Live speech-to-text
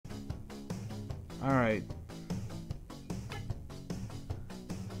All right.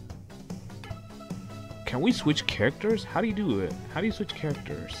 Can we switch characters? How do you do it? How do you switch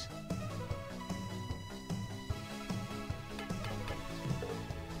characters?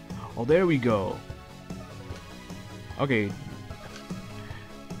 Oh, there we go. Okay.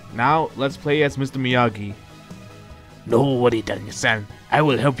 Now let's play as Mr. Miyagi. No worry, Daniel-san. I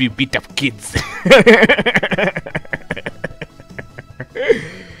will help you beat up kids.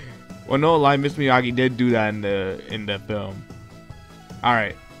 Well, no lie, Mr. Miyagi did do that in the film. All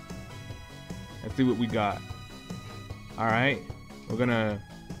right. Let's see what we got. All right, we're gonna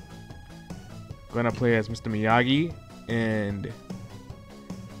play as Mr. Miyagi, and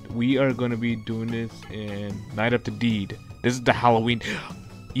we are gonna be doing this in Night of the Deed. This is the Halloween.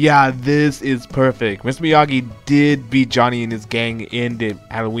 Yeah, this is perfect. Mr. Miyagi did beat Johnny and his gang in the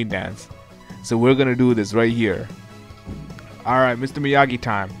Halloween dance, so we're gonna do this right here. All right, Mr. Miyagi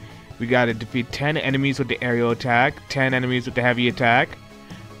time. We gotta defeat 10 enemies with the aerial attack, 10 enemies with the heavy attack.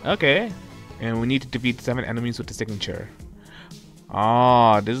 Okay. And we need to defeat 7 enemies with the signature.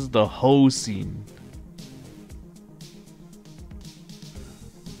 Ah, this is the whole scene.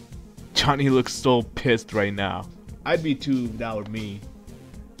 Johnny looks so pissed right now. I'd be too if that were me.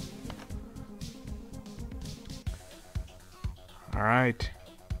 Alright.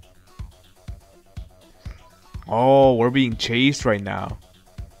 Oh, we're being chased right now.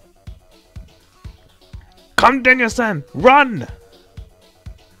 Come, Daniel-san! Run!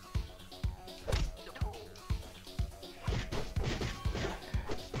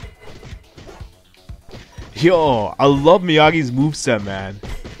 Yo, I love Miyagi's moveset, man.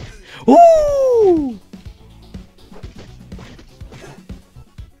 Ooh!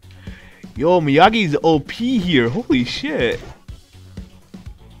 Yo, Miyagi's OP here. Holy shit.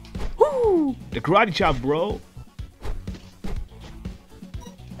 Woo! The karate chop, bro.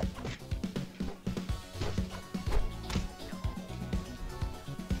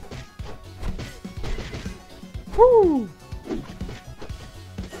 Woo!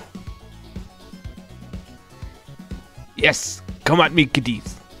 Yes, come at me,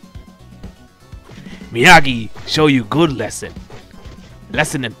 kiddies. Miyagi, show you good lesson.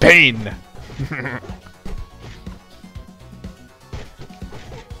 Lesson in pain.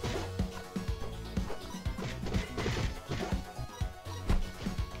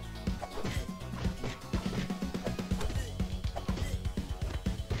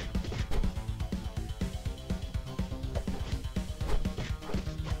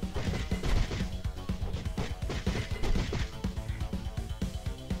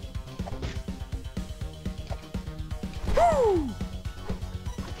 Woo!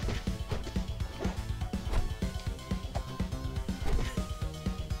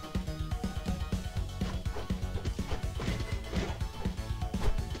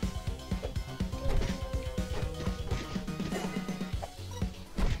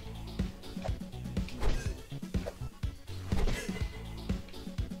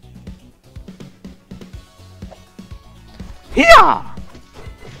 Yeah!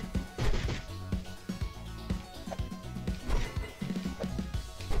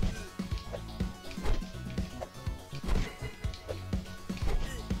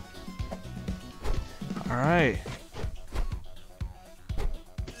 All right.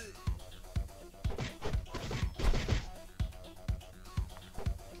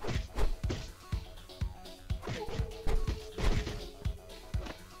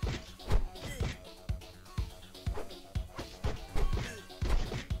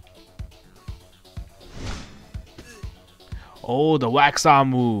 Oh, the wax on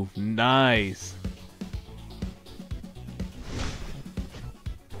move. Nice.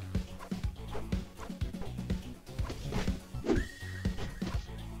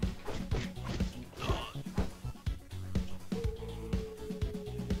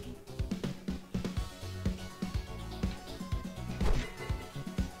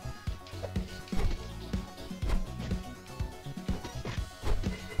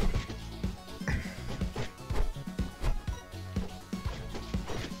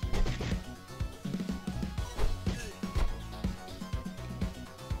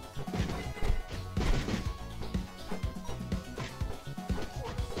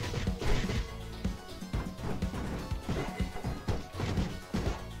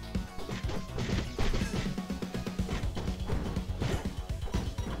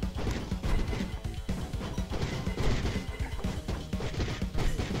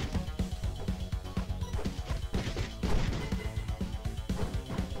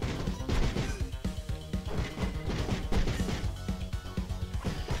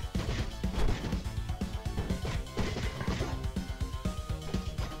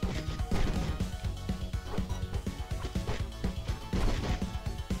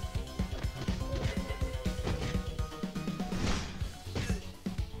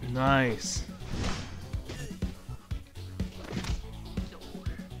 Nice.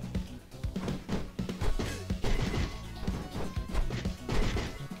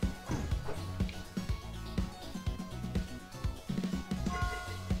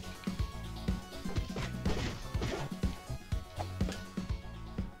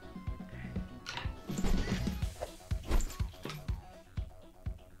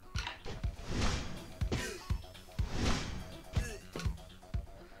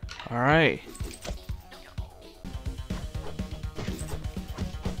 All right.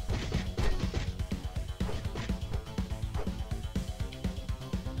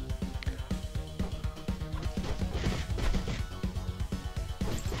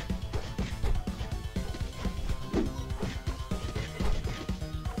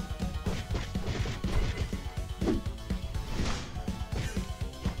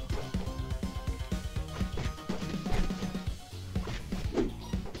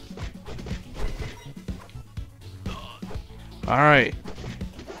 All right.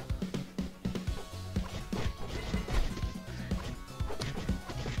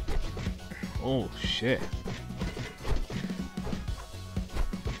 Oh shit.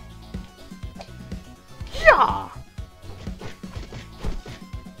 Yeah.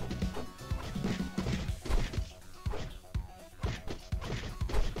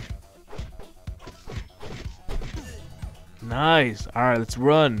 Nice. All right, let's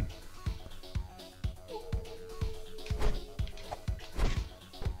run.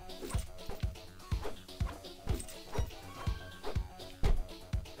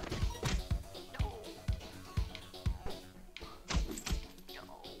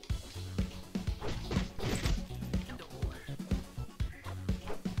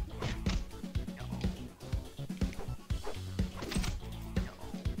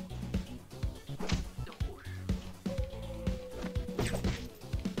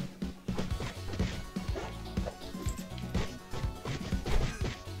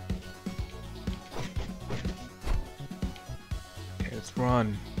 Let's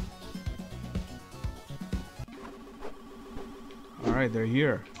run. Alright, they're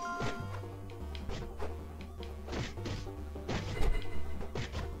here.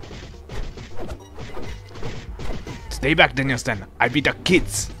 Stay back, Daniel-san. I beat the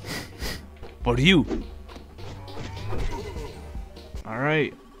kids. For you.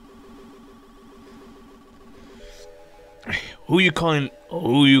 Alright. Who you calling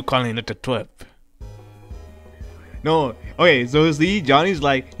at the 12? No, okay, so see, Johnny's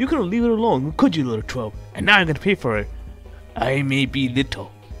like, you couldn't leave it alone, could you, little 12? And now I'm gonna pay for it. I may be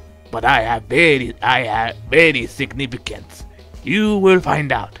little, but I have very significance. You will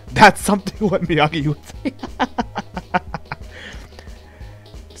find out. That's something what Miyagi would say.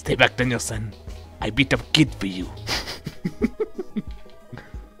 Stay back, Daniel-san. I beat up kid for you.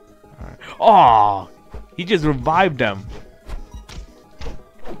 Oh, he just revived them.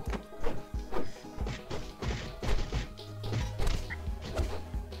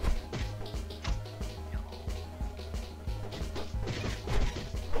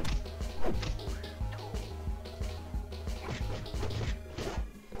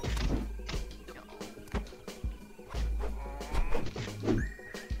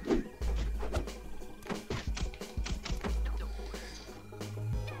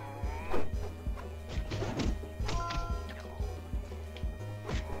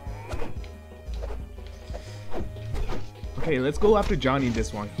 Okay, let's go after Johnny in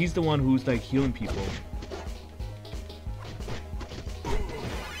this one. He's the one who's like healing people.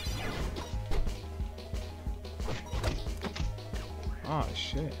 Oh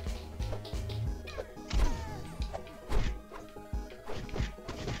shit.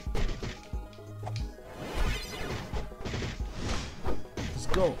 Let's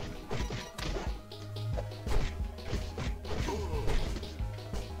go.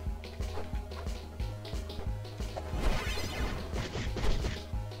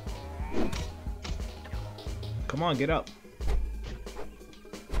 Come on, get up.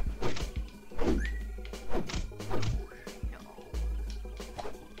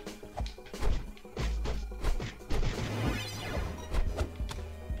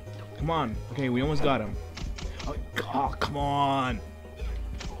 Come on. Okay, we almost got him. Oh, come on.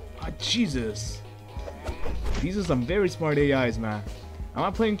 Oh, Jesus. These are some very smart AIs, man. Am I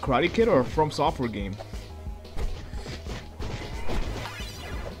playing Karate Kid or a From Software game?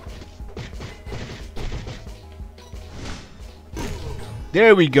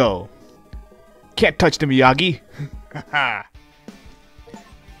 There we go. Can't touch the Miyagi.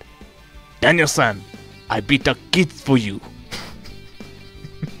 Daniel-san, I beat the kids for you.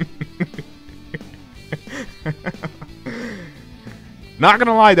 Not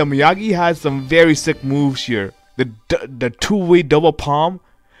gonna lie though, Miyagi has some very sick moves here. The two-way double palm,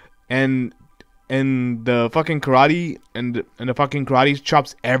 and the fucking karate and the fucking karate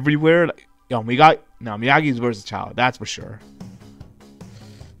chops everywhere. Like, yo, Miyagi's versatile. That's for sure.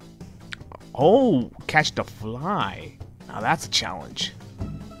 Oh, catch the fly. Now that's a challenge.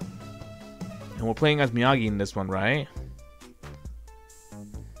 And we're playing as Miyagi in this one, right?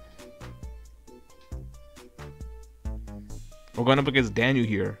 We're going up against Daniel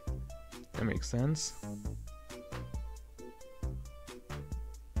here. That makes sense.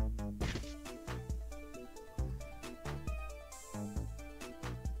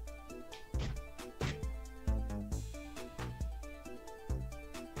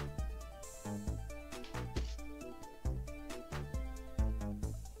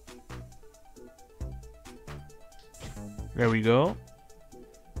 There we go.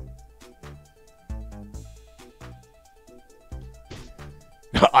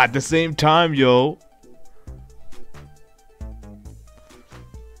 At the same time, yo.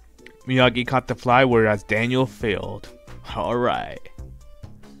 Miyagi caught the fly, whereas Daniel failed. Alright.